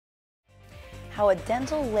how a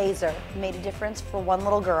dental laser made a difference for one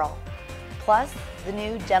little girl, plus the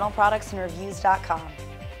new dentalproductsandreviews.com.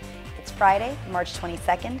 It's Friday, March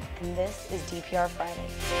 22nd, and this is DPR Friday.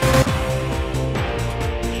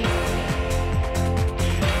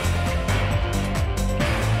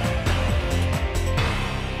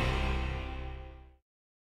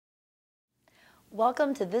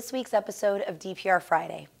 Welcome to this week's episode of DPR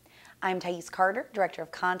Friday. I'm Thais Carter, Director of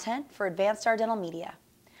Content for Advanced Star Dental Media.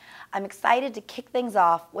 I'm excited to kick things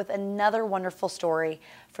off with another wonderful story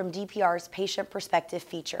from DPR's Patient Perspective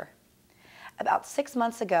feature. About 6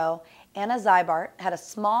 months ago, Anna Zybart had a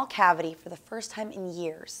small cavity for the first time in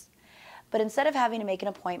years. But instead of having to make an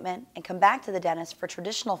appointment and come back to the dentist for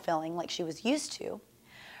traditional filling like she was used to,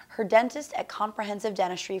 her dentist at Comprehensive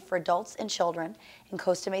Dentistry for Adults and Children in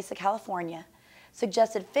Costa Mesa, California,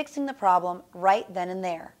 suggested fixing the problem right then and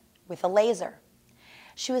there with a laser.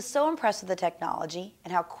 She was so impressed with the technology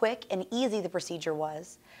and how quick and easy the procedure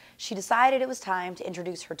was, she decided it was time to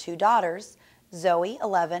introduce her two daughters, Zoe,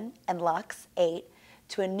 11, and Lux, 8,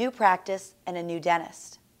 to a new practice and a new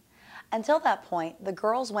dentist. Until that point, the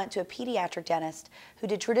girls went to a pediatric dentist who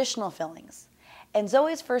did traditional fillings, and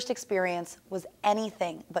Zoe's first experience was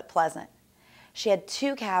anything but pleasant. She had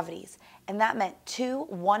 2 cavities, and that meant 2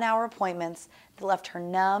 one-hour appointments that left her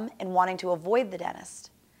numb and wanting to avoid the dentist.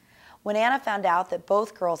 When Anna found out that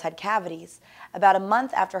both girls had cavities, about a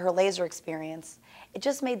month after her laser experience, it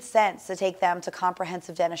just made sense to take them to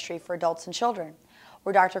Comprehensive Dentistry for Adults and Children,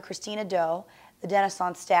 where Dr. Christina Doe, the dentist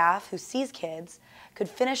on staff who sees kids, could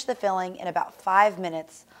finish the filling in about 5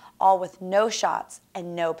 minutes, all with no shots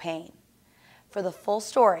and no pain. For the full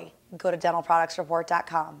story, go to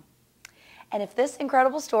dentalproductsreport.com. And if this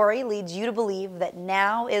incredible story leads you to believe that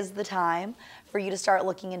now is the time for you to start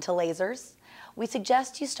looking into lasers, we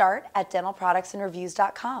suggest you start at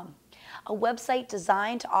dentalproductsandreviews.com, a website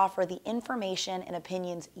designed to offer the information and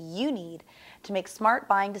opinions you need to make smart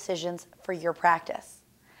buying decisions for your practice.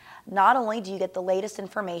 Not only do you get the latest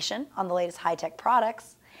information on the latest high-tech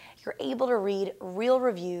products, you're able to read real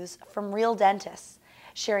reviews from real dentists,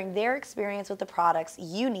 sharing their experience with the products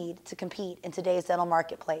you need to compete in today's dental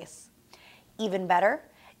marketplace. Even better,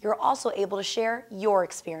 you're also able to share your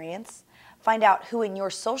experience, find out who in your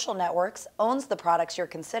social networks owns the products you're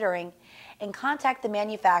considering, and contact the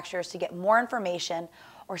manufacturers to get more information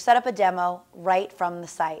or set up a demo right from the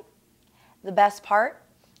site. The best part?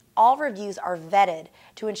 All reviews are vetted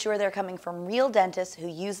to ensure they're coming from real dentists who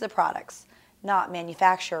use the products, not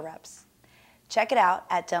manufacturer reps. Check it out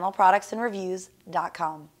at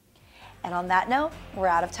dentalproductsandreviews.com. And on that note, we're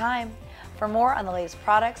out of time. For more on the latest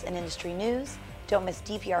products and industry news, don't miss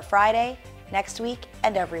DPR Friday, next week,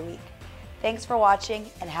 and every week. Thanks for watching,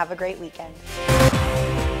 and have a great weekend.